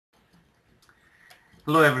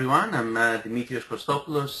Hello everyone, I'm Dimitrios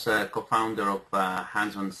Kostopoulos, co-founder of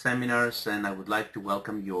Hands-On Seminars, and I would like to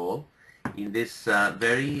welcome you all in this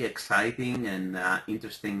very exciting and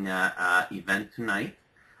interesting event tonight.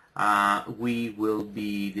 We will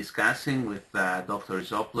be discussing with Dr.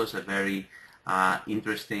 Rizopoulos a very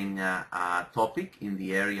interesting topic in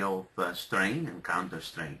the area of strain and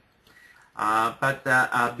counter-strain. But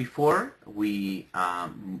before we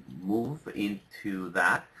move into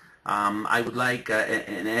that, I would like,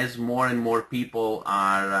 and as more and more people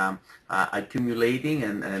are accumulating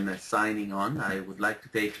and signing on, I would like to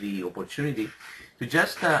take the opportunity to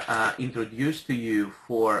just introduce to you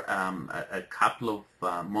for a couple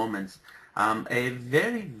of moments a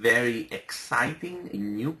very, very exciting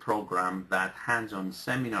new program that Hands-On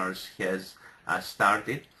Seminars has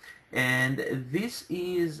started. And this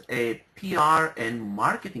is a PR and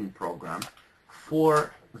marketing program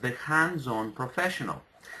for the hands-on professional.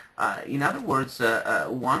 In other words,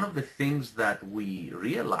 one of the things that we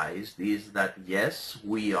realized is that yes,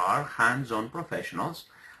 we are hands-on professionals,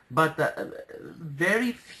 but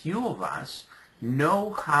very few of us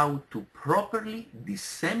know how to properly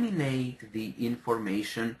disseminate the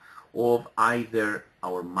information of either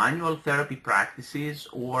our manual therapy practices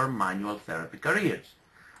or manual therapy careers.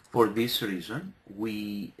 For this reason,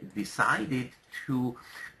 we decided to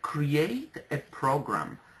create a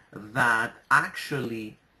program that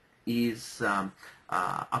actually is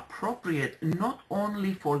appropriate not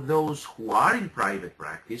only for those who are in private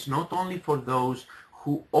practice, not only for those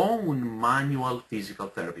who own manual physical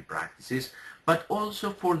therapy practices, but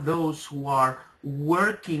also for those who are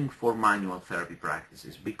working for manual therapy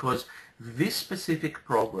practices, because this specific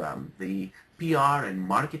program, the PR and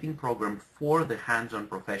marketing program for the hands-on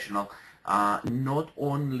professional, not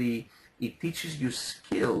only it teaches you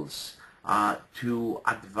skills to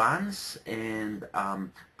advance and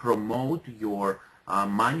promote your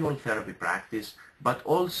manual therapy practice, but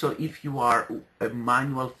also if you are a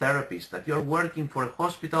manual therapist, that you're working for a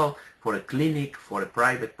hospital, for a clinic, for a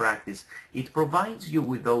private practice, it provides you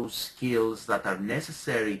with those skills that are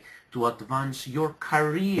necessary to advance your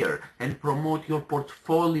career and promote your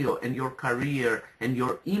portfolio and your career and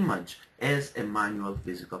your image as a manual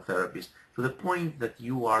physical therapist, to the point that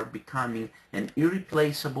you are becoming an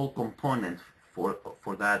irreplaceable component for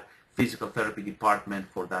that physical therapy department,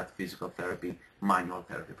 for that physical therapy manual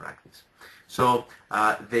therapy practice. So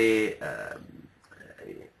I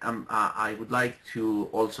would like to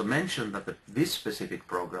also mention that this specific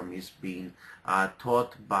program is being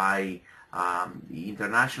taught by the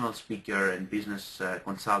international speaker and business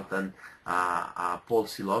consultant Paul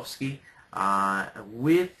Silovsky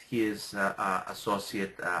with his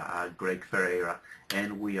associate Greg Ferreira,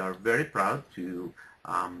 and we are very proud to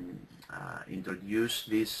introduce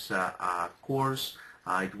this course.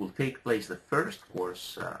 It will take place, the first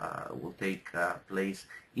course will take place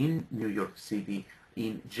in New York City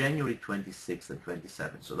in January 26th and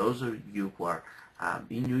 27th. So those of you who are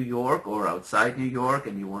in New York or outside New York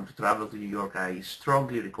and you want to travel to New York, I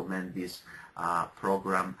strongly recommend this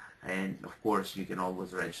program. And of course, you can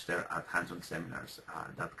always register at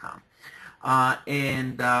handsonseminars.com.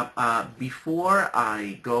 Before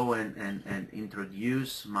I go and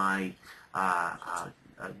introduce my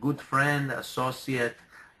good friend, associate,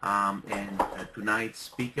 and tonight's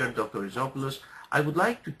speaker, Dr. Rizopoulos, I would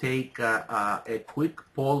like to take a quick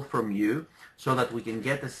poll from you so that we can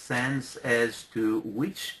get a sense as to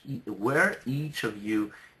where each of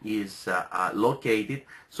you is located.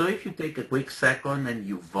 So if you take a quick second and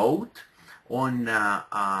you vote on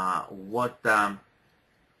what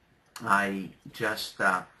I just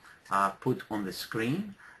put on the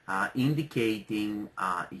screen, indicating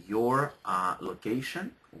your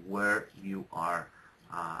location, where you are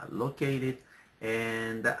located.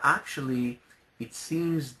 And actually, it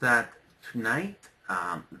seems that tonight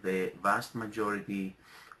the vast majority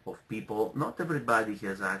of people, not everybody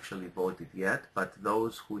has actually voted yet, but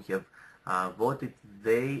those who have voted,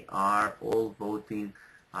 they are all voting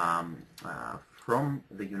from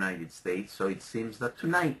the United States. So it seems that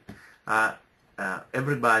tonight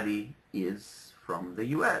everybody is from the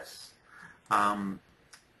US,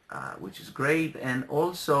 which is great. And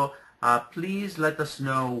also, please let us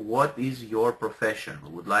know what is your profession. We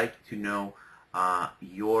would like to know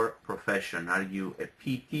your profession. Are you a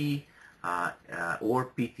PT or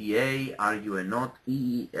PTA? Are you a not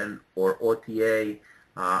EEN or OTA?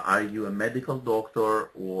 Are you a medical doctor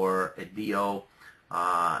or a DO,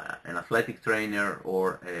 an athletic trainer,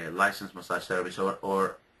 or a licensed massage therapist,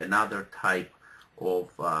 or another type of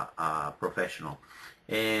professional?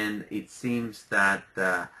 And it seems that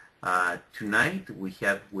tonight we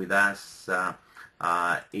have with us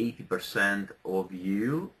 80% of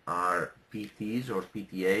you are PTs or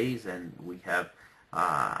PTAs, and we have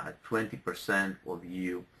 20% of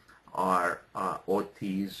you are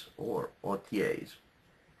OTs or OTAs.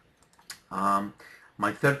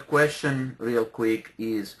 My third question, real quick,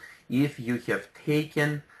 is if you have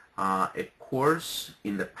taken a course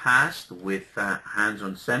in the past with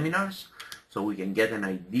hands-on seminars, so we can get an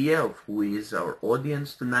idea of who is our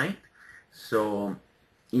audience tonight. So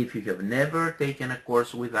if you have never taken a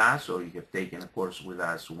course with us, or you have taken a course with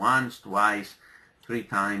us once, twice, 3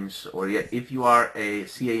 times, or if you are a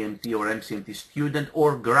CAMT or MCMT student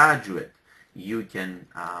or graduate, you can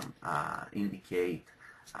indicate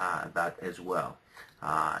that as well.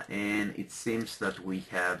 And it seems that we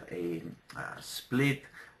have a split.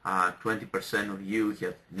 20% of you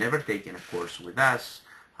have never taken a course with us,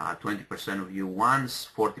 20% of you once,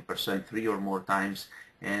 40% 3 or more times,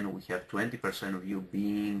 and we have 20% of you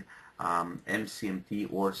being MCMT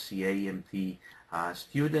or CAMT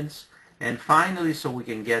students. And finally, so we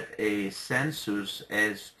can get a census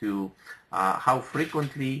as to how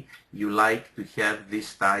frequently you like to have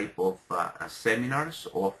this type of seminars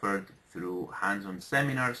offered through hands-on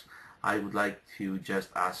seminars, I would like to just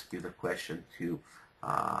ask you the question to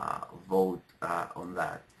vote on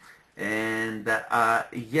that. And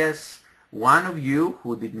yes, one of you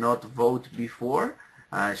who did not vote before,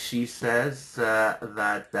 she says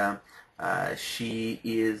that she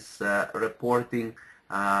is reporting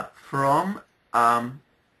from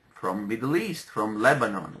Middle East, from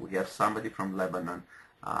Lebanon. We have somebody from Lebanon,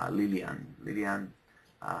 Lilian. Lilian,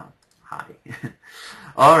 hi.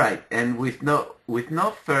 All right, and with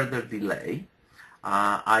no further delay,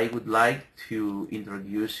 I would like to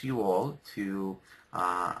introduce you all to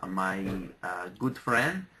my good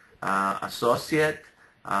friend, associate,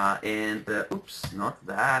 and oops, not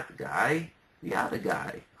that guy, the other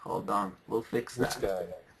guy. Hold on, we'll fix that. Which guy?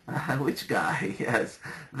 Which guy? Yes,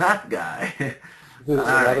 that guy. This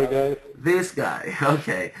other guy? This guy.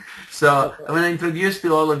 Okay. So I'm going to introduce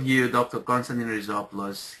to all of you Dr. Konstantin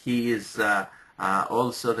Rizopoulos. He is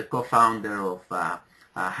also the co-founder of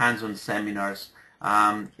Hands-On Seminars.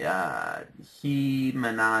 Him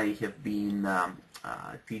and I have been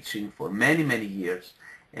teaching for many years,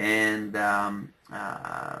 and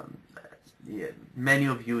many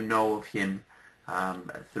of you know of him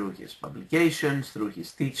through his publications, through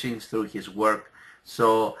his teachings, through his work.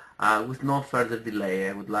 So with no further delay,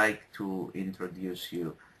 I would like to introduce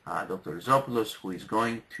you Dr. Rizopoulos, who is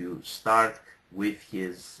going to start with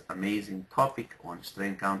his amazing topic on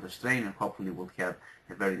strain, counter-strain, and hopefully we'll have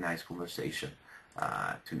a very nice conversation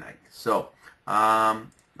tonight. So,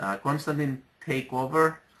 Konstantin, take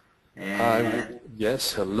over. And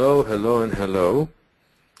Yes, hello, and hello.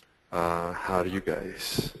 How are you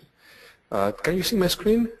guys? Can you see my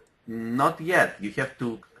screen? Not yet. You have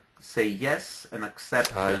to say yes and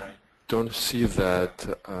accept. I don't see that.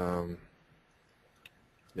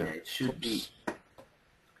 Yeah, it should be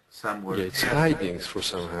somewhere. Yeah, it's hiding for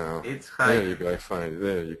somehow. It's hiding. There you go, I find it.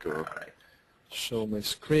 There you go. All right. Show my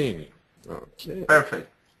screen. Okay. Perfect.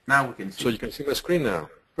 Now we can see. So you can see my screen now.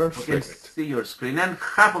 Perfect. We can see your screen and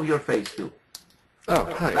half of your face too. Oh,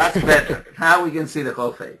 hi. That's better. Now we can see the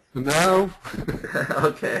whole face. Now?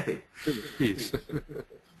 Okay. Peace.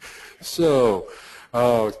 So,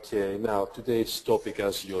 okay, now today's topic,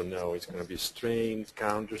 as you know, is going to be strain,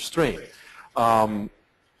 counter-strain.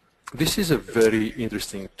 This is a very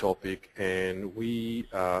interesting topic, and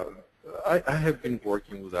I have been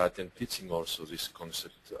working with that and teaching also this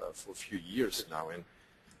concept for a few years now, and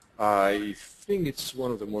I think it's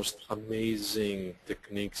one of the most amazing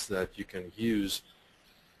techniques that you can use,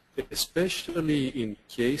 especially in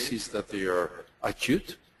cases that they are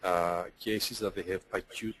acute, cases that they have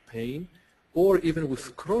acute pain, or even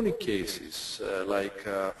with chronic cases like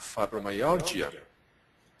fibromyalgia.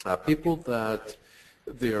 People that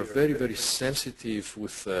they are very sensitive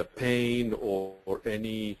with pain or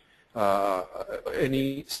any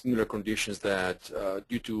similar conditions that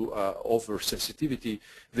due to oversensitivity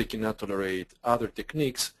they cannot tolerate other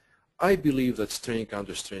techniques. I believe that strain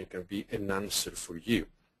counter-strain can be an answer for you.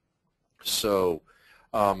 So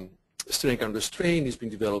strain counter-strain is being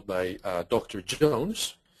developed by Dr.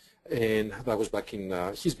 Jones, and that was back in,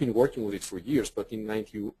 he's been working with it for years, but in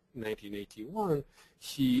 1981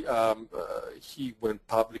 he went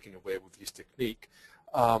public in a way with his technique,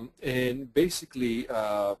 and basically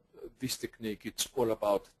this technique, it's all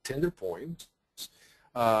about tender points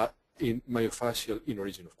in myofascial inner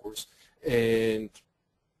region, of course. And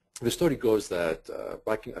the story goes that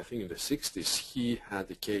back in, I think in the 60s, he had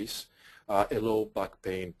a case, a low back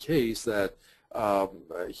pain case that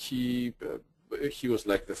he he was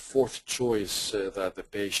like the fourth choice that the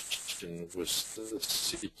patient was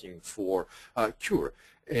seeking for cure.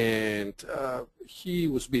 And he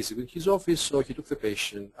was busy in his office, so he took the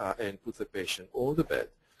patient and put the patient on the bed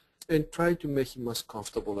and tried to make him as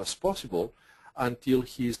comfortable as possible until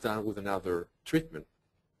he's done with another treatment.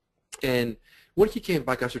 And when he came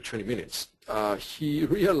back after 20 minutes, he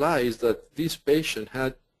realized that this patient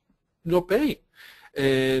had no pain.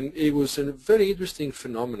 And it was a very interesting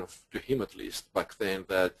phenomenon to him, at least back then,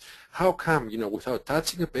 that how come, without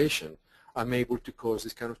touching a patient, I'm able to cause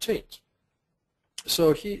this kind of change?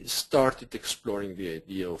 So he started exploring the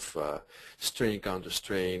idea of strain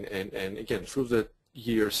counter-strain, and again, through the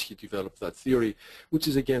years he developed that theory, which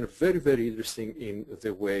is again very, very interesting in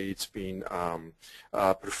the way it's been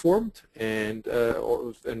performed, and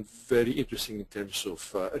very interesting in terms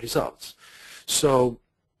of results. So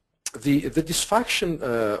the dysfunction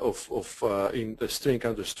in the strain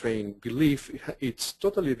counter-strain belief, it's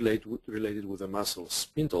totally related with the muscle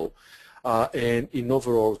spindle, and in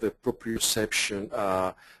overall the proprioception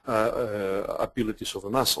abilities of a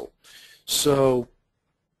muscle. So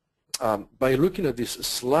by looking at this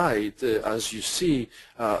slide, as you see,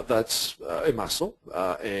 that's a muscle,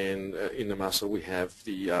 and in the muscle we have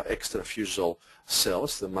the extrafusal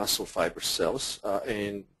cells, the muscle fiber cells,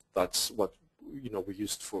 and that's what we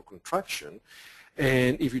used for contraction.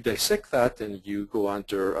 And if you dissect that and you go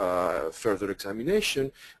under further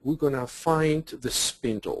examination, we're going to find the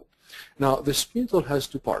spindle. Now, the spindle has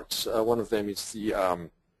two parts. One of them is the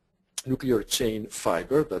nuclear chain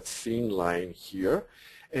fiber, that thin line here,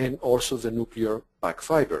 and also the nuclear back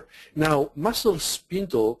fiber. Now, muscle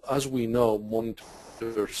spindle, as we know,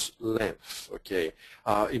 monitors length, okay?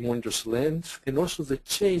 It monitors length and also the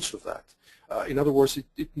change of that. In other words,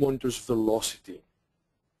 it monitors velocity.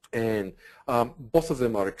 And both of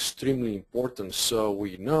them are extremely important, so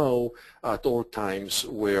we know at all times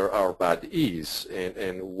where our body is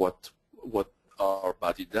and what our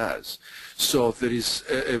body does. So there is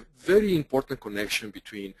a very important connection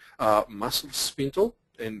between muscle spindle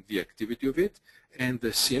and the activity of it and the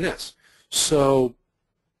CNS. So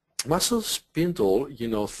muscle spindle,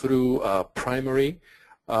 through primary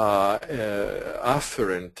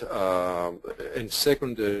afferent and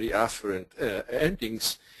secondary afferent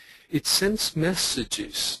endings, it sends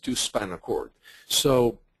messages to spinal cord.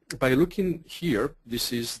 So by looking here,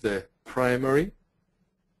 this is the primary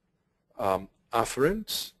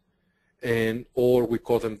afferents, or we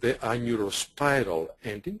call them the aneurospiral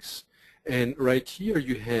endings. And right here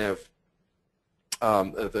you have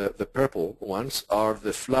the purple ones are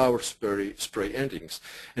the flower spray endings.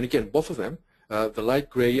 And again, both of them, the light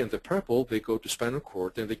gray and the purple, they go to spinal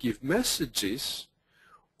cord and they give messages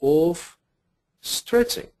of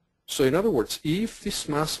stretching. So in other words, if this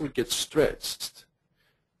muscle gets stretched,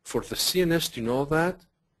 for the CNS to know that,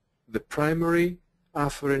 the primary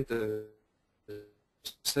afferent and the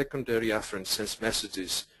secondary afferent sends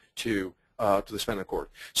messages to the spinal cord.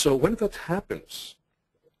 So when that happens,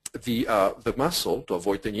 the muscle, to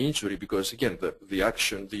avoid any injury, because again,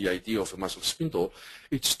 the idea of a muscle spindle,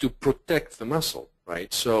 it's to protect the muscle,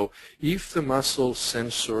 right? So if the muscle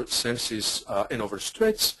senses an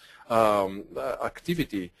overstretch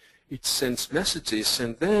activity, it sends messages,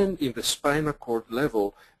 and then in the spinal cord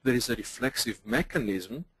level, there is a reflexive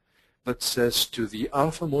mechanism that says to the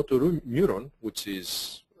alpha motor neuron, which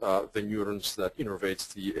is the neurons that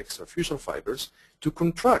innervates the extrafusal fibers, to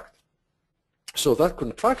contract. So that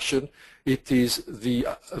contraction, it is the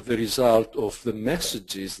result of the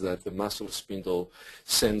messages that the muscle spindle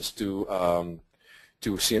sends to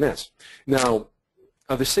CNS. Now,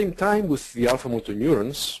 at the same time with the alpha motor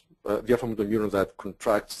neurons, the alpha motor neuron that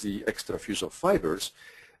contracts the extrafusal fibers,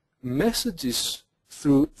 messages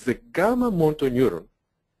through the gamma motor neuron,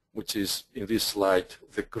 which is in this slide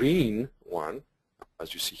the green one,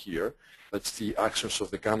 as you see here, that's the actions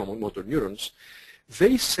of the gamma motor neurons,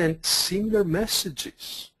 they send similar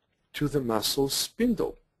messages to the muscle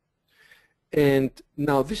spindle. And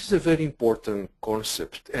now this is a very important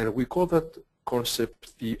concept, and we call that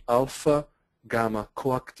concept the alpha-gamma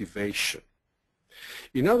coactivation.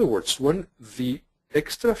 In other words, when the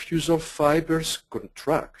extrafusal fibers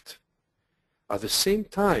contract, at the same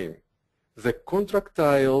time, the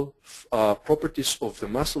contractile properties of the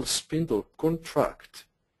muscle spindle contract.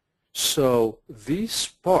 So this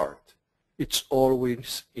part, it's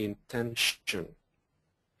always in tension.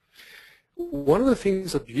 One of the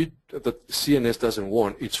things that CNS doesn't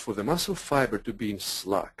want is for the muscle fiber to be in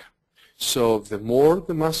slack. So the more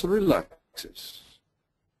the muscle relaxes,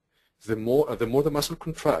 the more the muscle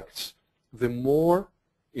contracts, the more,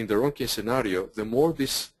 in the wrong case scenario, the more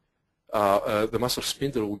this the muscle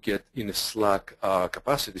spindle will get in a slack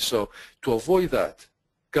capacity. So to avoid that,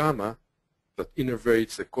 gamma that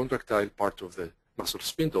innervates the contractile part of the muscle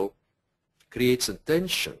spindle creates a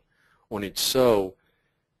tension on it, so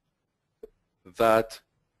that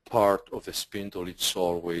part of the spindle is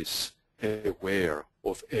always aware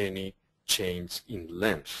of any change in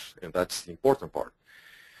length, and that's the important part.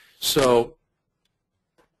 So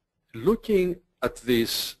looking at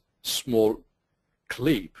this small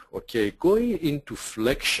clip, okay, going into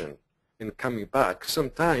flexion and coming back,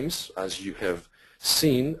 sometimes, as you have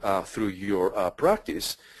seen through your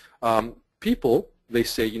practice, people, they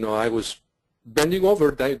say, you know, I was bending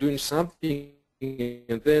over, doing something,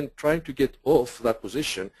 and then trying to get off that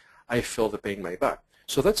position, I felt the pain in my back.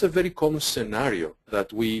 So that's a very common scenario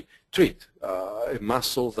that we treat, a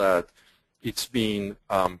muscle that it's being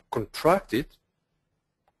contracted,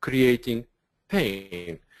 creating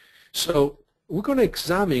pain. So we're going to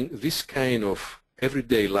examine this kind of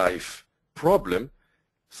everyday life problem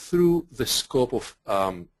through the scope of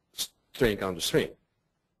strain counter-strain.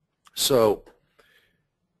 So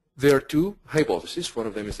there are two hypotheses. One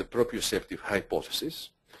of them is the proprioceptive hypothesis.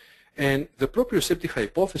 And the proprioceptive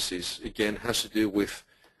hypothesis, again, has to do with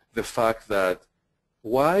the fact that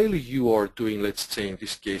while you are doing, let's say in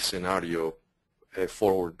this case scenario,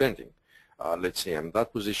 forward bending, let's say I'm in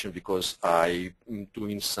that position because I'm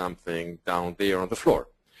doing something down there on the floor.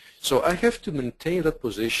 So I have to maintain that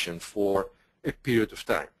position for a period of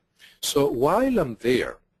time. So while I'm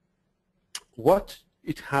there, what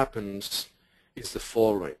it happens is the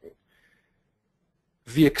following.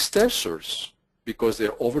 The extensors, because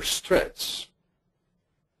they're overstretched,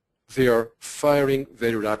 they are firing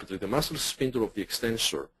very rapidly. The muscle spindle of the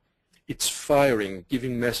extensor, it's firing,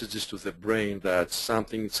 giving messages to the brain that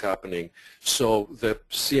something is happening. So the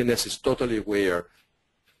CNS is totally aware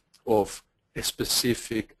of a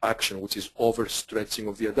specific action, which is overstretching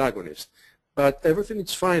of the antagonist. But everything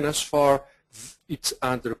is fine as far as it's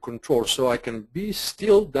under control. So I can be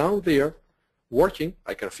still down there working.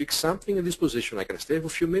 I can fix something in this position. I can stay for a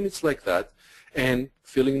few minutes like that and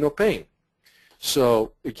feeling no pain.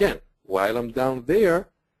 So again, while I'm down there,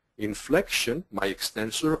 in flexion, my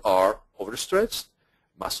extensors are overstretched,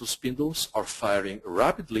 muscle spindles are firing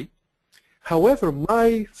rapidly. However,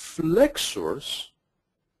 my flexors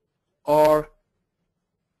are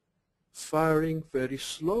firing very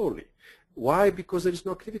slowly. Why? Because there is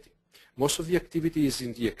no activity. Most of the activity is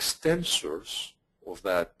in the extensors of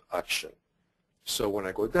that action. So when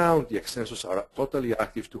I go down, the extensors are totally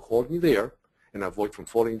active to hold me there and avoid from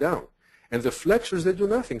falling down. And the flexors, they do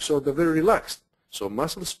nothing, so they're very relaxed. So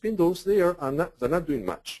muscle spindles there they're not doing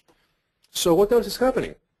much. So what else is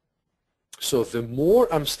happening? So the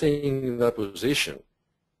more I'm staying in that position,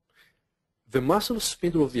 the muscle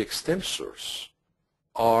spindle of the extensors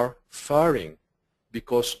are firing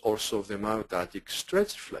because also of the myotatic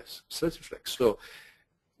stretch reflex. So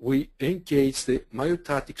we engage the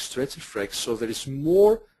myotatic stretch reflex, so there is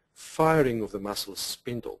more firing of the muscle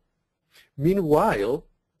spindle. Meanwhile,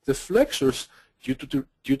 the flexors, due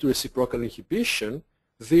to reciprocal inhibition,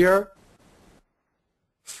 they are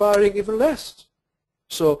firing even less.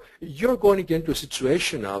 So you're going again to a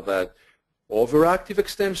situation now that overactive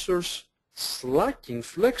extensors, slacking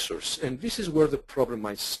flexors, and this is where the problem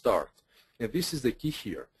might start. And this is the key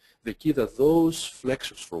here. The key that those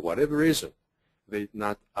flexors, for whatever reason, they're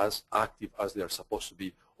not as active as they are supposed to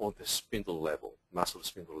be on the spindle level, muscle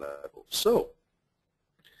spindle level. So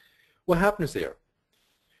what happens there?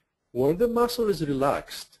 When the muscle is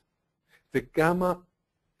relaxed, the gamma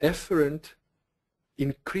efferent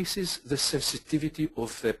increases the sensitivity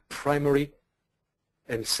of the primary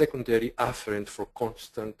and secondary afferent for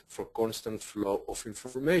constant flow of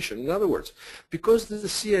information. In other words, because the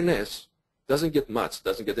CNS doesn't get much,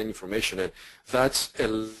 doesn't get any information, and that's a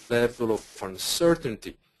level of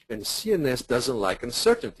uncertainty. And CNS doesn't like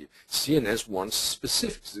uncertainty. CNS wants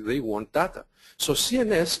specifics. They want data. So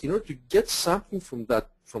CNS, in order to get something from that,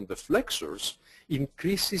 from the flexors,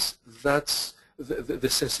 increases the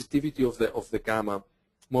sensitivity of the gamma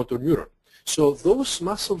motor neuron. So those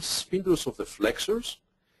muscle spindles of the flexors,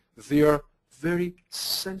 they are very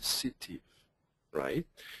sensitive, right?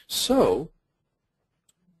 So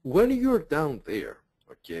when you're down there,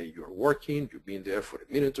 okay, you're working, you've been there for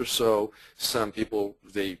a minute or so. Some people,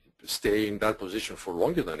 they stay in that position for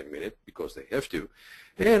longer than a minute because they have to.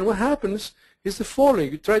 And what happens is the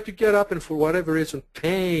following. You try to get up, and for whatever reason,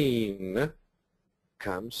 pain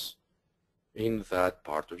comes in that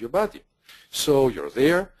part of your body. So you're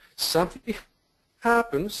there, something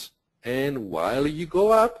happens, and while you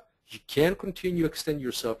go up, you can't continue extend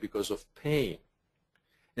yourself because of pain.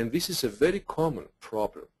 And this is a very common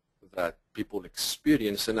problem that people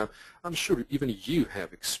experience, and I'm sure even you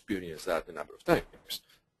have experienced that a number of times.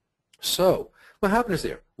 So what happens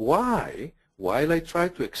there? Why, while I try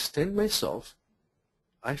to extend myself,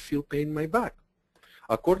 I feel pain in my back?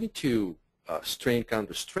 According to strain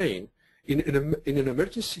counter-strain, in an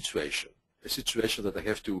emergency situation, a situation that I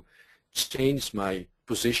have to change my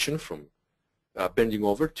position from bending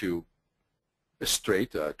over to a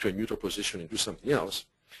straight, to a neutral position and do something else,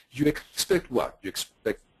 you expect what? You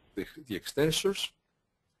expect the extensors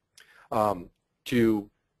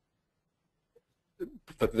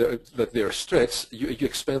that they're stretched. You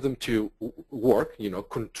expect them to work,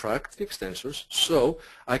 contract the extensors, so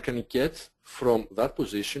I can get from that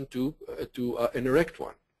position to an erect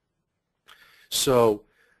one. So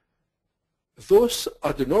those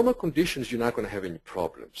are the normal conditions. You're not going to have any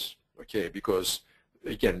problems, okay? Because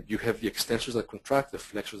again, you have the extensors that contract, the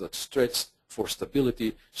flexors that stretch for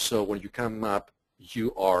stability. So when you come up,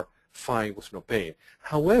 you are fine with no pain.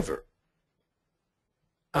 However,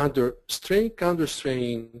 under strain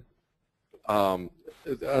counter-strain, under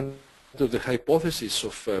the hypothesis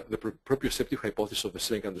of the proprioceptive hypothesis of the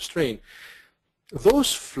strain counter-strain,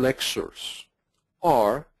 those flexors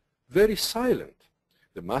are very silent.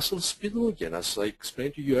 The muscle spindle, again, as I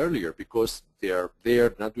explained to you earlier, because they are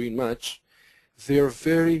there not doing much, they're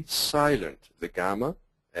very silent. The gamma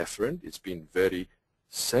efferent, it's been very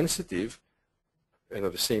sensitive, and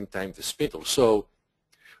at the same time the spindle. So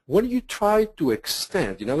when you try to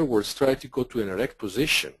extend, in other words, try to go to an erect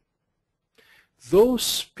position, those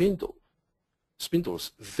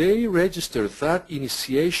spindles, they register that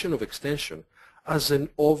initiation of extension as an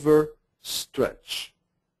overstretch.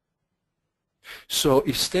 So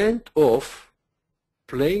instead of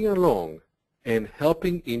playing along and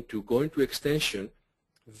helping into going to extension,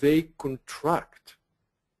 they contract,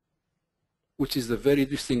 which is the very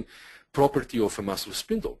interesting property of a muscle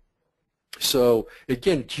spindle. So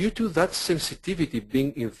again, due to that sensitivity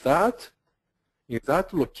being in that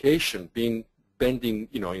location, being bending,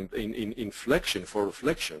 in flexion, forward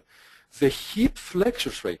flexion, the hip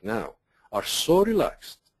flexors right now are so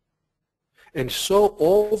relaxed and so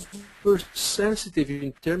oversensitive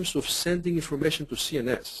in terms of sending information to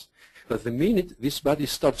CNS that the minute this body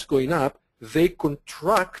starts going up, they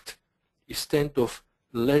contract instead of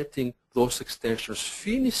letting those extensions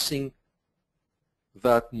finishing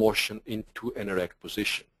that motion into an erect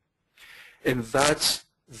position. And that's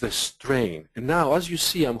the strain. And now, as you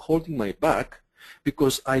see, I'm holding my back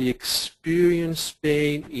because I experience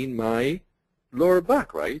pain in my lower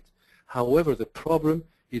back, right? However, the problem,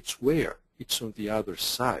 it's where? It's on the other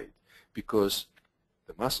side because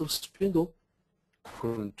the muscle spindle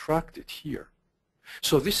contracted here.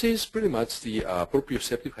 So this is pretty much the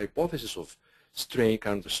proprioceptive hypothesis of strain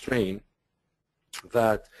counter-strain,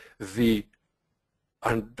 that the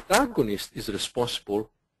antagonist is responsible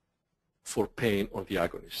for pain on the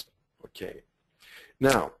agonist. Okay.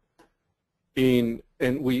 Now, and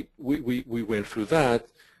we went through that,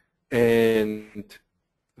 and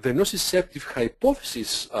the nociceptive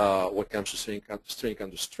hypothesis, when it comes to strain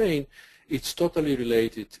counter-strain, it's totally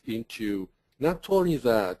related into not only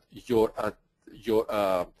that your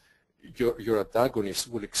antagonist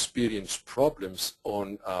will experience problems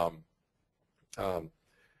on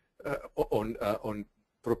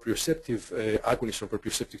proprioceptive agonists on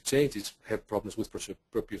proprioceptive changes have problems with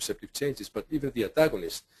proprioceptive changes, but even the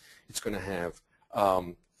antagonist, it's going to have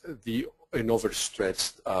an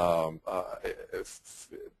overstretched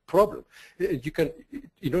problem. You can,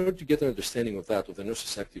 in order to get an understanding of that, of the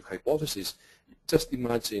nociceptive hypothesis, just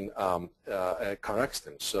imagine a car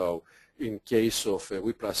accident. So in case of a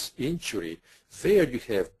whiplash injury, there you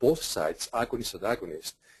have both sides, agonist and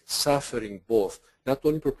agonist, suffering both, not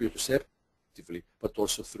only proprioceptively, but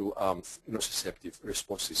also through nociceptive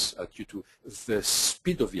responses due to the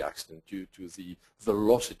speed of the accident, due to the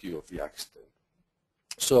velocity of the accident.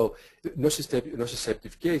 So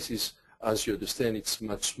nociceptive cases, as you understand, it's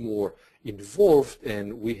much more involved,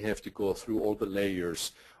 and we have to go through all the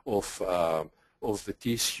layers of the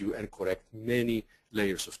tissue and correct many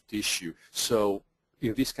layers of tissue. So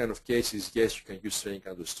in these kind of cases, yes, you can use strain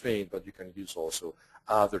counter-strain, but you can use also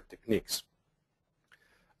other techniques.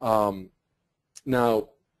 Now,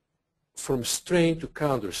 from strain to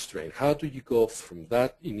counter-strain, how do you go from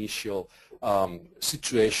that initial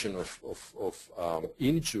situation of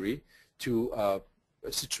injury to a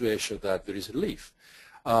situation that there is relief?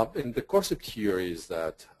 And the concept here is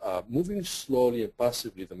that moving slowly and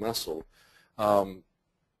passively the muscle, and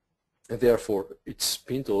therefore its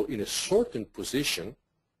spindle in a certain position,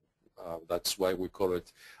 that's why we call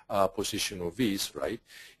it position of ease, right?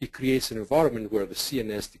 It creates an environment where the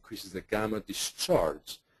CNS decreases the gamma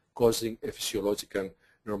discharge causing a physiological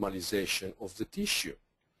normalization of the tissue.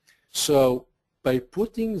 So by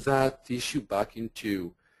putting that tissue back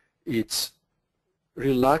into its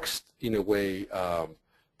relaxed, in a way,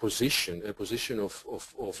 position, a position of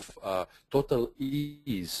total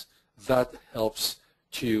ease, that helps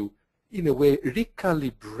to, in a way,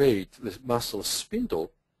 recalibrate the muscle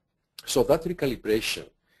spindle. So that recalibration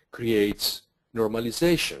creates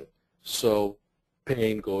normalization. So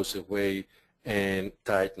pain goes away and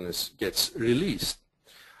tightness gets released.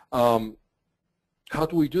 How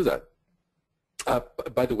do we do that?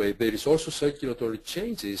 By the way, there is also circulatory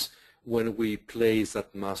changes when we place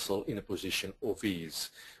that muscle in a position of ease.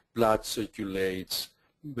 Blood circulates,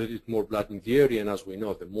 there is more blood in the area, and as we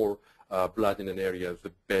know, the more blood in an area,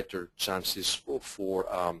 the better chances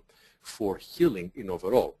for healing in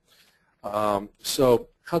overall. So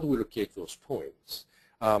how do we locate those points?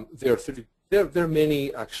 There are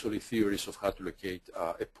many, actually, theories of how to locate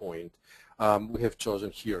a point. We have chosen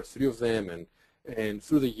here 3 of them, and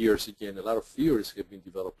through the years, again, a lot of theories have been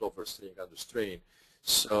developed over strain, counterstrain.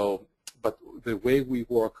 So, but the way we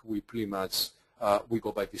work, we pretty much, we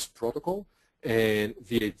go by this protocol, and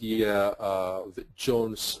the idea,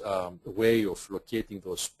 John's way of locating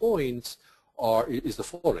those points is the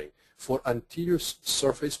following. For anterior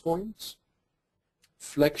surface points,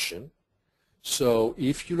 flexion. So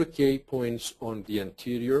if you locate points on the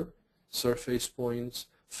anterior surface points,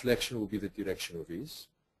 flexion will be the direction of ease.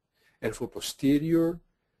 And for posterior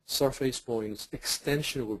surface points,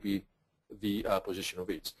 extension will be the position of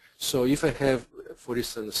ease. So if I have, for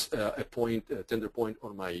instance, a tender point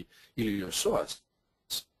on my iliopsoas,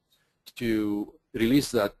 to release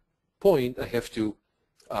that point, I have to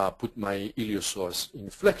put my iliopsoas in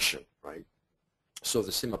flexion, right? So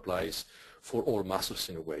the same applies for all muscles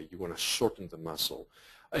in a way. You want to shorten the muscle.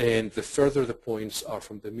 And the further the points are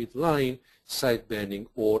from the midline, side bending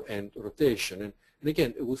or end rotation. And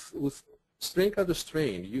again, with strain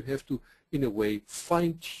counterstrain, you have to, in a way,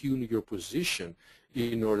 fine-tune your position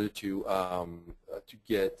in order to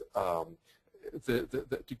get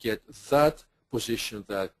that position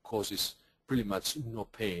that causes pretty much no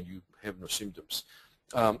pain. You have no symptoms.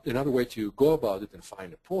 Another way to go about it and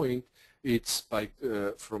find a point, it's by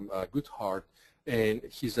from Goodhart, and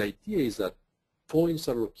his idea is that points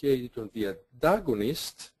are located on the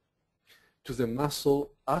antagonist to the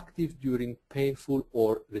muscle active during painful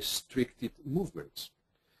or restricted movements.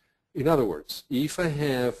 In other words, if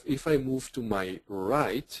I move to my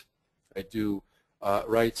right, I do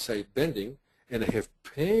right side bending, and I have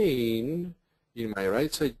pain in my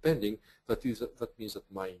right side bending, that means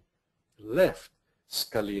that my left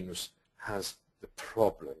scalenus has the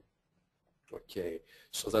problem. Okay,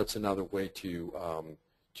 so that's another way to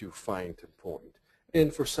find a point.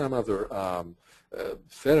 And for some other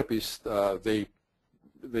therapists,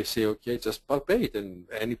 they say, okay, just palpate, and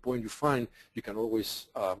any point you find, you can always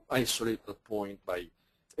isolate that point by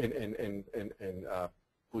and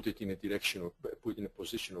put it in a direction, or put in a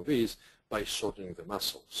position of ease by shortening the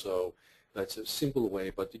muscle. So that's a simple way,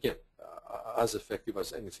 but again, as effective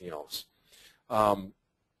as anything else.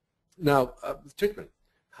 Now, treatment.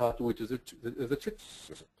 How do we do the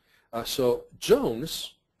treatment? So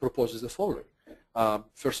Jones proposes the following.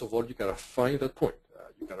 First of all, you gotta find that point.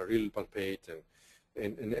 You gotta really palpate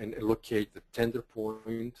and locate the tender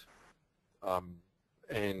point,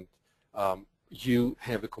 and you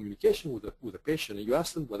have a communication with the patient, and you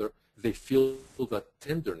ask them whether they feel that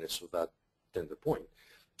tenderness of that tender point.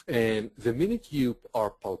 And the minute you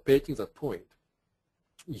are palpating that point,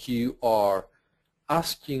 you are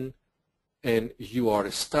asking and you are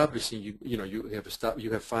establishing, you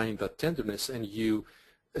have find that tenderness, and you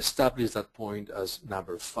establish that point as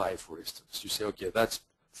number 5, for instance. You say, okay, that's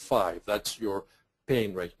 5, that's your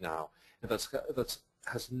pain right now, and that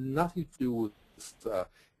has nothing to do with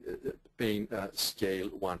pain scale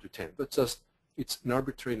 1 to 10. But just it's an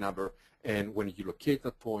arbitrary number, and when you locate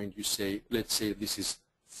that point, you say, let's say this is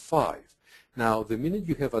 5. Now, the minute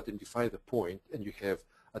you have identified the point and you have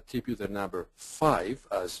attribute the number 5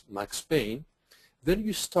 as max pain, then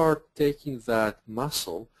you start taking that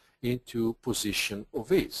muscle into position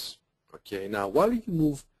of ease. Okay, now while you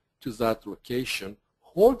move to that location,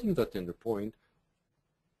 holding that tender point,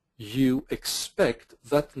 you expect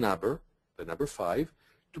that number, the number 5,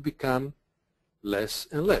 to become less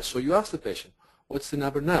and less. So you ask the patient, what's the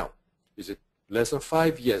number now? Is it less than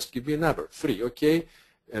 5? Yes, give me a number. 3, okay?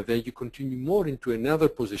 And then you continue more into another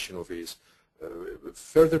position of ease,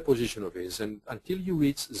 further position of ease, and until you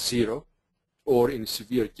reach 0, or in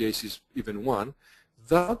severe cases even 1,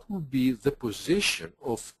 that will be the position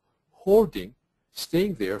of holding,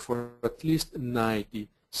 staying there for at least 90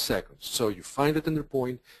 seconds. So you find the tender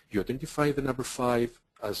point, you identify the number 5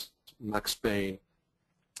 as max pain,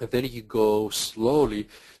 and then you go slowly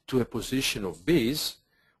to a position of ease,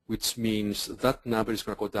 which means that number is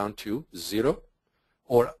going to go down to 0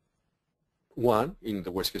 or 1 in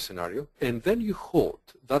the worst case scenario, and then you hold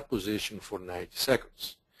that position for 90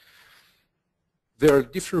 seconds. There are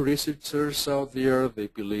different researchers out there. They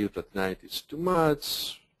believe that 90 is too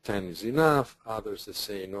much, 10 is enough. Others they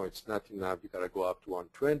say, no, it's not enough. You got to go up to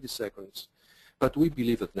 120 seconds. But we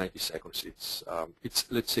believe that 90 seconds, it's,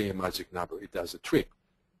 let's say, a magic number. It does the trick.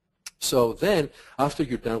 So then, after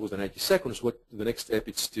you're done with the 90 seconds, what the next step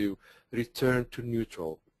is to return to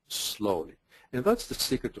neutral slowly. And that's the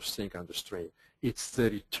secret of staying under strain. It's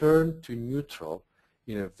the return to neutral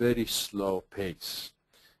in a very slow pace.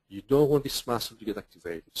 You don't want this muscle to get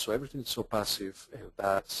activated. So everything is so passive, and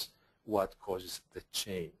that's what causes the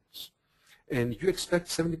change. And you expect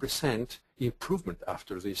 70% improvement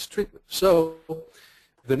after this treatment. So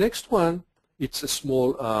the next one, it's a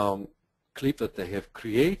small clip that they have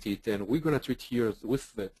created, and we're going to treat here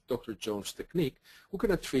with the Dr. Jones technique. We're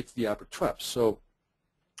going to treat the upper traps. So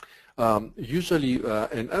usually,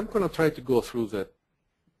 and I'm going to try to go through the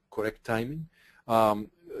correct timing.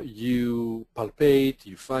 You palpate,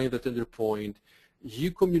 you find the tender point,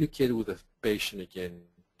 you communicate with the patient again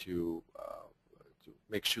to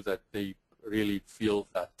make sure that they really feel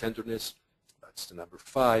that tenderness. That's the number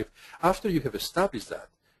 5. After you have established that,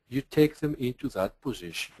 you take them into that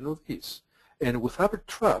position of ease. And with upper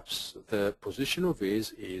traps, the position of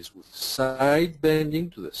ease is with side bending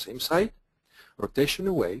to the same side, rotation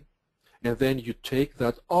away, and then you take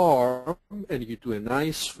that arm and you do a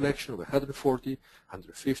nice flexion of 140,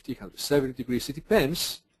 150, 170 degrees. It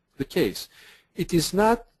depends the case. It is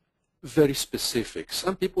not very specific.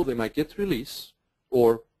 Some people, they might get release,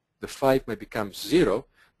 or the 5 might become 0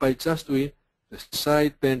 by just doing the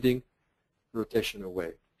side bending, rotation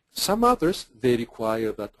away. Some others, they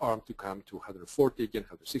require that arm to come to 140, again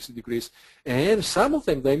 160 degrees, and some of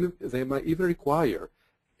them, they might even require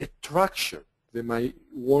a traction. They might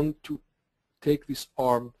want to take this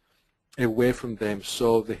arm away from them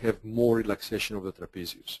so they have more relaxation of the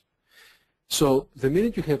trapezius. So the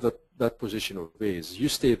minute you have that position of ease, you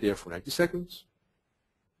stay there for 90 seconds.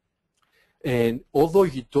 And although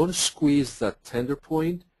you don't squeeze that tender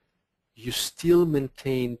point, you still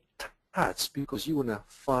maintain touch because you want to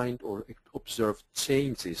find or observe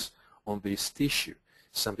changes on this tissue.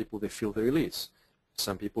 Some people, they feel the release.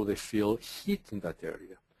 Some people, they feel heat in that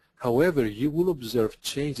area. However, you will observe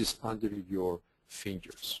changes under your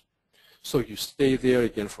fingers. So you stay there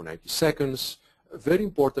again for 90 seconds. Very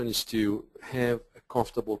important is to have a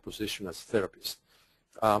comfortable position as a therapist.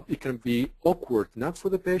 It can be awkward, not for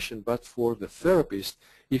the patient, but for the therapist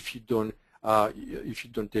if you don't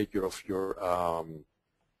take care of your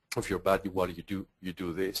body while you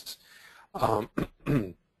do this.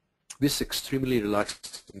 This is extremely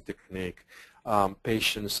relaxing technique.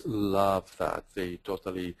 Patients love that. They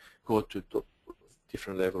totally go to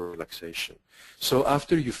different level of relaxation. So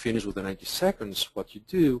after you finish with the 90 seconds, what you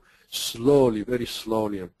do, slowly, very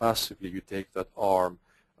slowly and passively, you take that arm,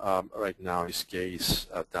 right now in this case,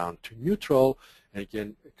 down to neutral, and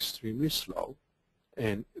again, extremely slow.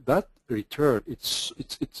 And that return, it's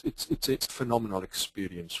a phenomenal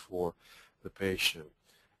experience for the patient.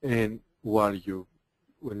 And when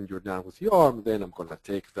you're done with the arm, then I'm going to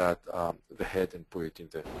take that the head and put it in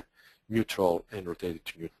the neutral and rotate it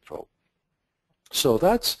to neutral. So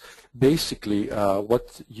that's basically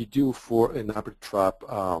what you do for an upper trap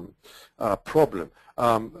problem.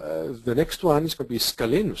 The next one is going to be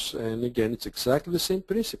scalenus, and again, it's exactly the same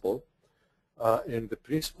principle. And the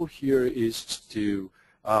principle here is to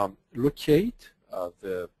locate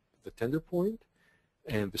the tender point,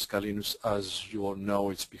 and the scalenus, as you all know,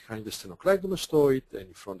 it's behind the sternocleidomastoid and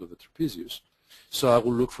in front of the trapezius. So I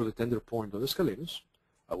will look for the tender point on the scalenus.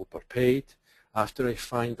 I will palpate. After I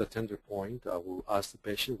find the tender point, I will ask the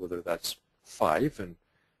patient whether that's 5, and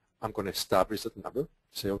I'm going to establish that number.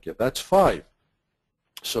 Say, okay, that's 5.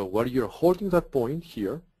 So while you're holding that point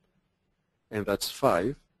here, and that's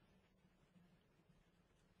 5,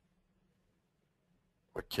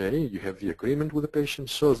 okay, you have the agreement with the patient.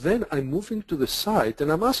 So then I'm moving to the side,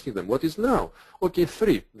 and I'm asking them, what is now? Okay,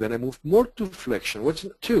 3. Then I move more to flexion. What's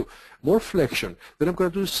 2? More flexion. Then I'm going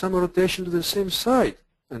to do some rotation to the same side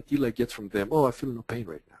until I get from them, oh, I feel no pain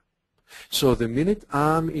right now. So the minute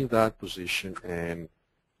I'm in that position and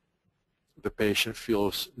the patient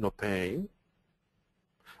feels no pain,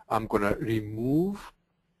 I'm going to remove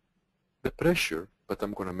the pressure, but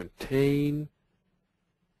I'm going to maintain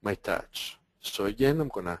my touch. So again, I'm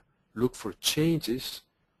going to look for changes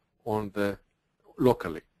on the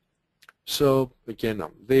locally. So again,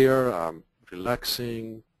 I'm there, I'm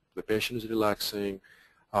relaxing, the patient is relaxing,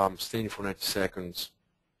 I'm staying for 90 seconds,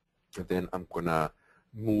 and then I'm going to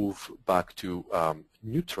move back to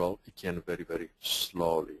neutral, again, very, very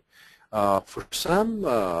slowly. For some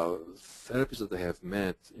therapists that I have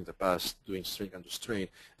met in the past doing strain counter strain,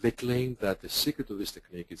 they claim that the secret of this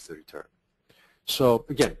technique is the return. So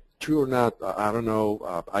again, true or not, I don't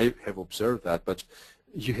know. I have observed that, but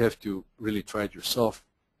you have to really try it yourself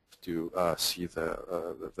to see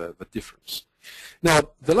the difference. Now,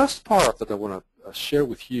 the last part that I want to share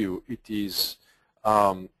with you, it is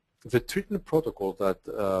the treatment protocol that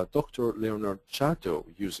Dr. Leonard Chato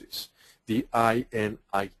uses, the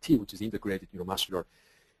INIT, which is Integrated Neuromuscular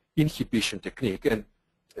Inhibition Technique. And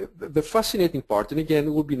the fascinating part, and again,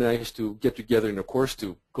 it would be nice to get together in a course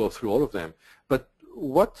to go through all of them, but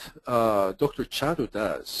what Dr. Chato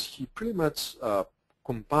does, he pretty much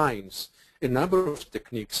combines a number of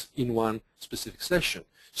techniques in one specific session.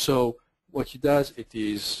 So what he does,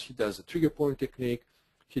 he does a trigger point technique,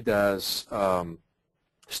 he does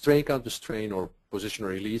strain counter strain or positional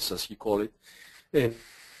release, as he call it, and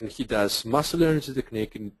he does muscle energy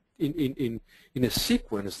technique in a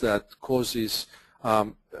sequence that causes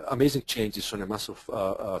amazing changes on a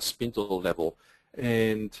muscle spindle level.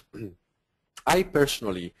 And I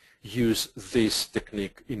personally use this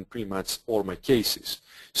technique in pretty much all my cases.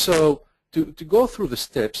 So to go through the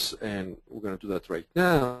steps, and we're going to do that right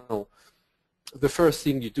now, the first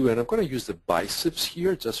thing you do, and I'm going to use the biceps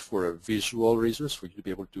here just for visual reasons for you to be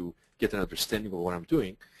able to get an understanding of what I'm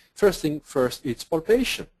doing. First thing first, it's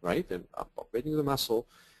palpation, right? And I'm palpating the muscle.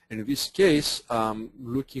 And in this case, I'm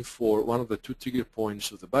looking for one of the two trigger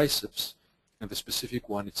points of the biceps, and the specific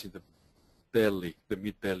one is in the belly, the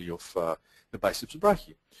mid-belly of the biceps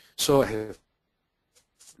brachii. So I have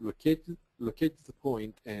located the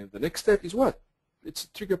point, and the next step is what? It's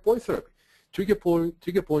trigger point therapy. Trigger point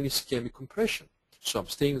is ischemic compression. So I'm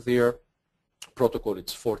staying there. Protocol,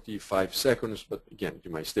 it's 45 seconds, but again,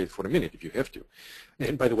 you might stay for a minute if you have to.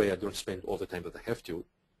 And by the way, I don't spend all the time that I have to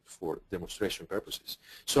for demonstration purposes.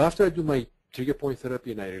 So after I do my trigger point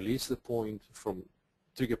therapy and I release the point from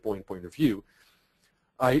trigger point of view,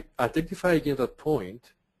 I identify again that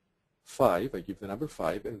point 5, I give the number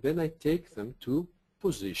 5, and then I take them to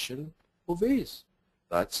position of ease.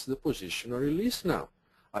 That's the position of release now.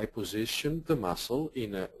 I position the muscle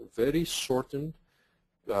in a very shortened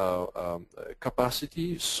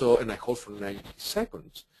capacity, and I hold for 90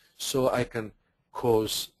 seconds, so I can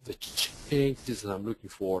cause the changes that I'm looking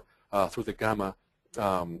for through the gamma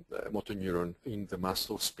motor neuron in the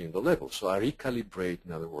muscle spindle level. So I recalibrate,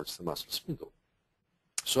 in other words, the muscle spindle.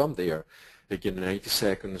 So I'm there, again, 90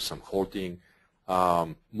 seconds, I'm holding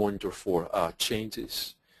monitor for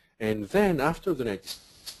changes. And then after the 90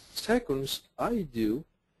 seconds, I do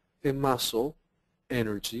a muscle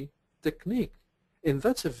energy technique. And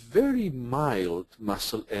that's a very mild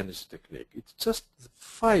muscle energy technique. It's just the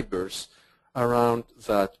fibers around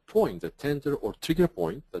that point, the tender or trigger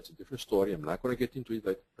point. That's a different story. I'm not going to get into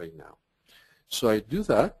it right now. So I do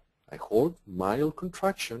that. I hold mild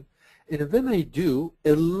contraction. And then I do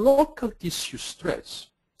a local tissue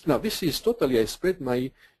stretch. Now, this is totally, I spread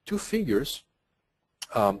my two fingers,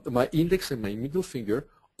 my index and my middle finger,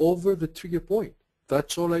 over the trigger point.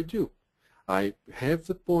 That's all I do. I have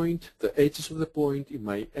the point, the edges of the point in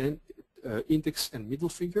my index and middle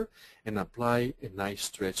finger, and apply a nice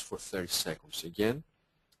stretch for 30 seconds. Again,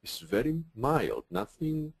 it's very mild,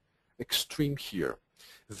 nothing extreme here.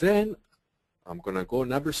 Then I'm going to go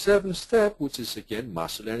number 7 step, which is again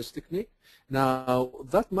muscle energy technique. Now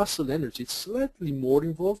that muscle energy is slightly more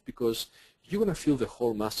involved because you're going to feel the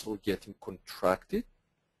whole muscle getting contracted.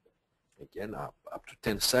 Again, up to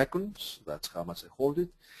 10 seconds, that's how much I hold it.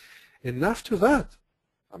 And after that,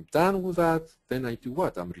 I'm done with that, then I do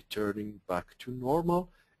what? I'm returning back to normal,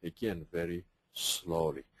 again, very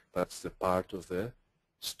slowly. That's the part of the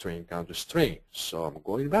strain counter strain. So I'm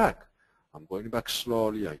going back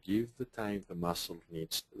slowly. I give the time the muscle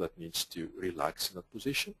needs to relax in that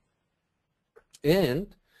position.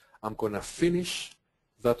 And I'm going to finish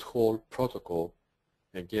that whole protocol,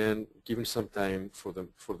 again, giving some time for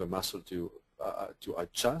the muscle to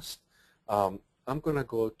adjust. I'm going to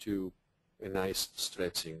go to a nice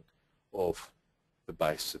stretching of the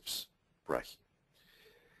biceps brachii.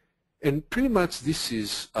 And pretty much this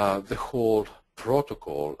is the whole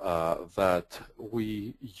protocol that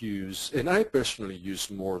we use, and I personally use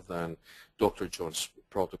more than Dr. Jones'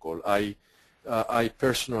 protocol. I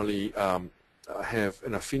personally have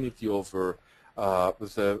an affinity over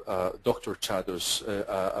the Dr. Chato's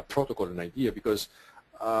protocol and idea because,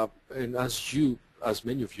 and as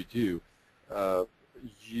many of you do,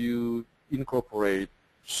 you incorporate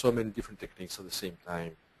so many different techniques at the same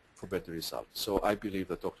time for better results. So I believe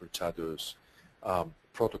that Dr. Chado's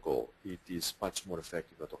protocol, it is much more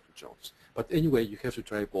effective than Dr. Jones. But anyway, you have to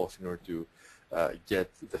try both in order to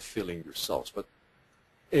get the feeling yourselves. But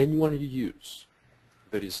anyone you use,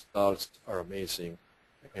 the results are amazing,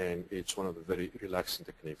 and it's one of the very relaxing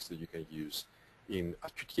techniques that you can use in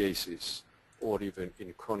acute cases or even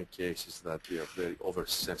in chronic cases that they are very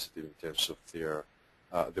oversensitive in terms of their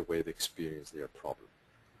the way they experience their problem.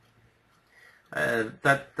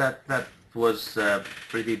 That was a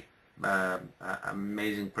pretty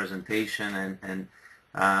amazing presentation, and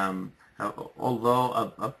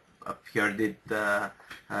although I've heard it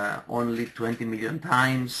only 20 million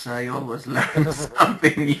times, I always learn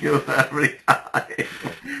something new every time.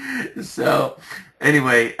 So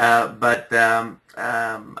anyway,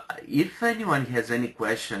 if anyone has any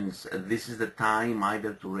questions, this is the time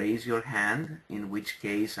either to raise your hand, in which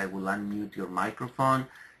case I will unmute your microphone.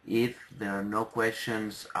 If there are no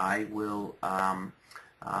questions, I will,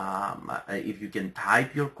 if you can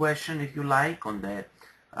type your question if you like on the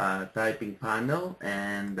typing panel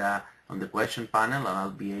and on the question panel, and I'll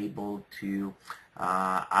be able to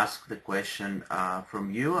ask the question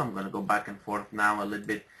from you. I'm going to go back and forth now a little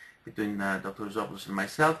bit between Dr. Rizopoulos and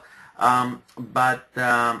myself.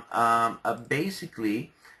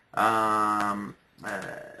 Basically,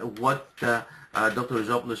 what Dr.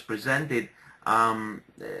 Rizopoulos presented,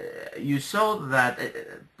 you saw that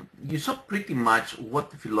you saw pretty much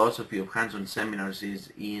what the philosophy of hands-on seminars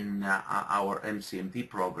is in our MCMT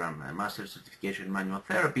program, Master Certification in Manual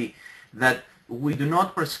Therapy, that we do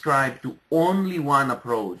not prescribe to only one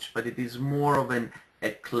approach, but it is more of an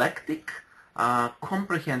eclectic,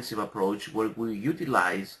 comprehensive approach where we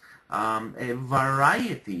utilize a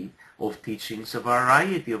variety of teachings, a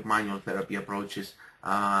variety of manual therapy approaches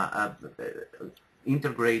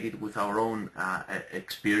integrated with our own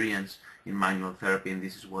experience in manual therapy, and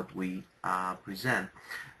this is what we present.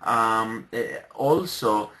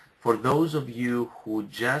 Also, for those of you who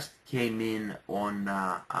just came in on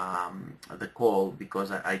the call,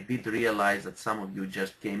 because I did realize that some of you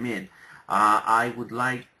just came in, I would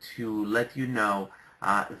like to let you know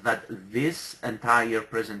that this entire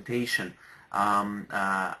presentation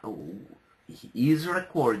is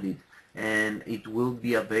recorded, and it will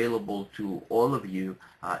be available to all of you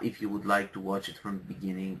if you would like to watch it from the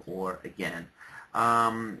beginning or again.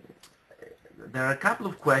 There are a couple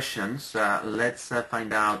of questions. Let's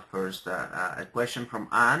find out first. A question from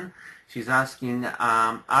Anne. She's asking,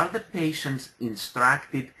 are the patients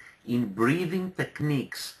instructed in breathing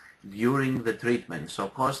techniques during the treatment? So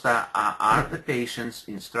Costa, are the patients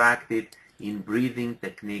instructed in breathing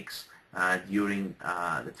techniques during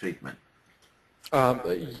the treatment?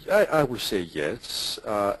 I would say yes,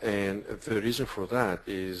 and the reason for that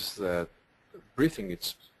is that breathing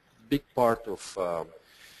is a big part of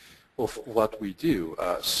what we do.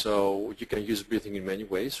 So you can use breathing in many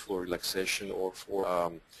ways for relaxation or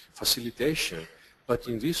for facilitation, but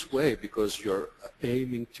in this way, because you're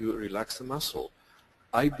aiming to relax the muscle,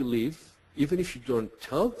 I believe even if you don't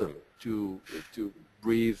tell them to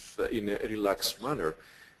breathe in a relaxed manner,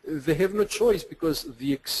 they have no choice, because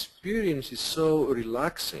the experience is so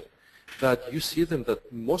relaxing that you see them,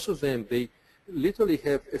 that most of them, they literally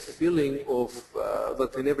have a feeling of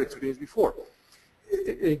that they never experienced before.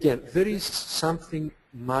 Again, there is something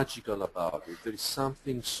magical about it. There is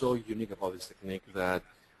something so unique about this technique that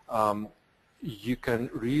you can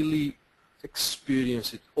really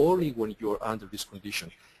experience it only when you're under this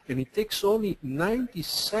condition. And it takes only 90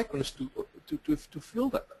 seconds to feel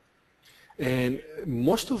that. And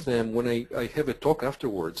most of them, when I have a talk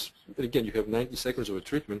afterwards, again, you have 90 seconds of a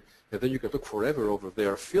treatment, and then you can talk forever over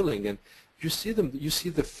their feeling, and you see them, you see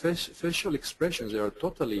the facial expressions, they are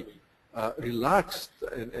totally relaxed.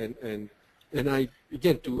 And I,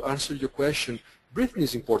 again, to answer your question, breathing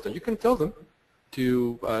is important. You can tell them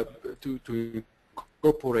to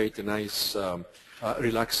incorporate a nice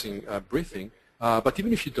relaxing breathing, but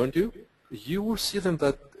even if you don't do, you will see them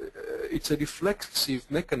that it's a reflexive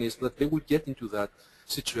mechanism that they will get into that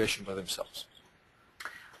situation by themselves.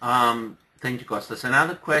 Thank you, Kostas.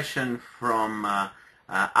 Another question from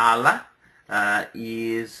Ala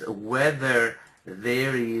is whether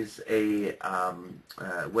there is a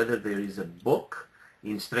book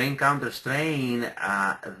in Strain CounterStrain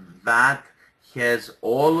that has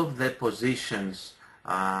all of the positions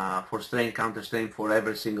for Strain CounterStrain for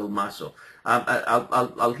every single muscle.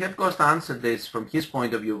 I'll have Costa answer this from his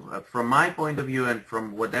point of view. From my point of view and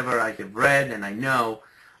from whatever I have read and I know,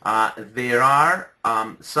 There are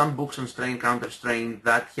some books on strain, counter-strain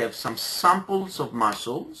that have some samples of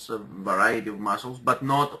muscles, a variety of muscles, but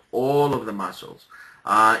not all of the muscles.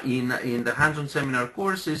 In the hands-on seminar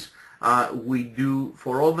courses, we do,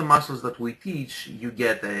 for all the muscles that we teach, you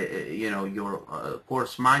get your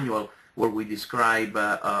course manual where we describe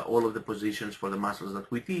all of the positions for the muscles that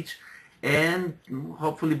we teach. And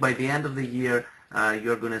hopefully by the end of the year,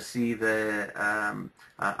 you're going to see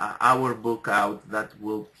our book out that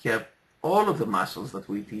will have all of the muscles that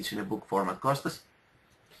we teach in a book format. Kostas?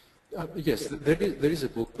 Yes, there is a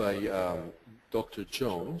book by Dr.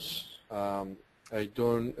 Jones. I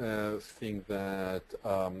don't think that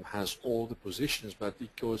has all the positions, but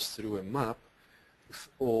it goes through a map with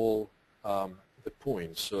all the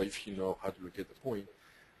points. So if you know how to look at the point,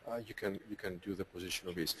 you can do the position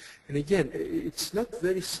of this. And again, it's not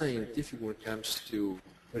very scientific when it comes to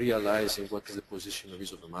realizing what is the position of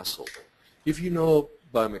each of the muscle. If you know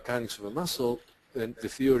biomechanics of a muscle, then the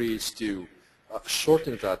theory is to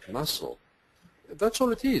shorten that muscle. That's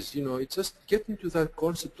all it is. It's just getting to that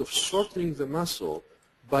concept of shortening the muscle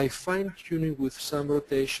by fine-tuning with some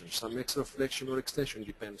rotation, some extra flexion or extension,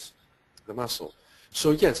 depends the muscle.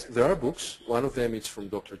 So yes, there are books. One of them is from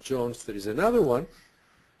Dr. Jones. There is another one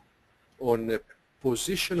on a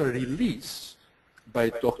positional release by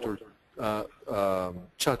Dr.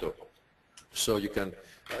 Chato. So you can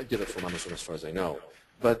get it from Amazon as far as I know.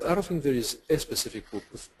 But I don't think there is a specific book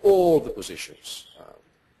with all the positions.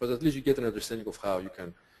 But at least you get an understanding of how you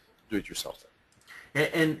can do it yourself.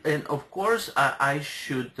 And of course, I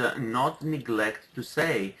should not neglect to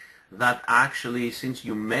say that actually, since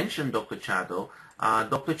you mentioned Dr. Chato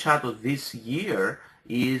this year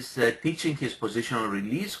is teaching his positional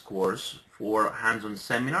release course for hands-on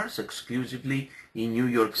seminars exclusively in New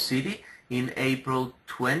York City in April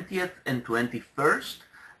 20th and 21st.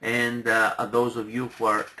 And those of you who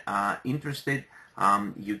are interested,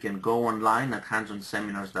 you can go online at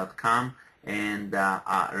handsonseminars.com and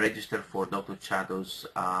register for Dr. Chato's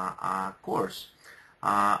course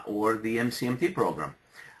or the MCMT program.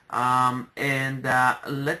 And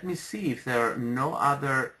let me see if there are no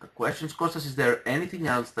other questions. Kostas, is there anything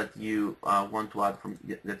else that you want to add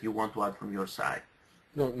from your side?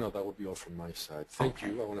 No, that would be all from my side. Thank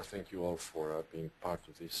you. I want to thank you all for being part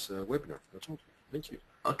of this webinar. That's all. Thank you.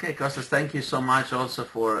 Okay, Kostas, thank you so much also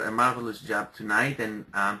for a marvelous job tonight. And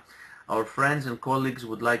our friends and colleagues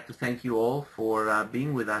would like to thank you all for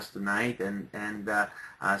being with us tonight and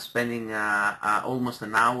spending almost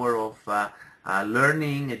an hour of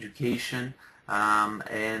learning, education,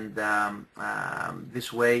 and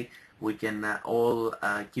this way we can all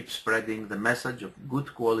keep spreading the message of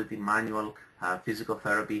good quality manual physical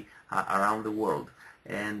therapy around the world.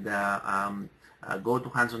 And go to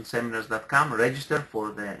handsonseminars.com, register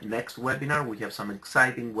for the next webinar. We have some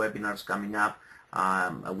exciting webinars coming up.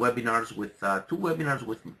 Two webinars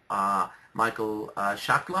with Michael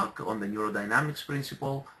Shacklock on the neurodynamics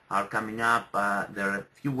principle are coming up. There are a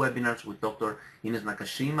few webinars with Dr. Ines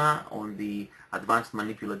Nakashima on the advanced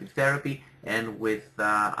manipulative therapy, and with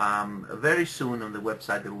very soon on the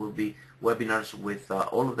website there will be webinars with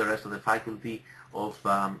all of the rest of the faculty of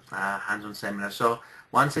hands-on seminars. So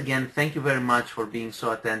once again, thank you very much for being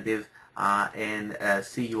so attentive, and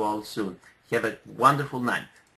see you all soon. Have a wonderful night.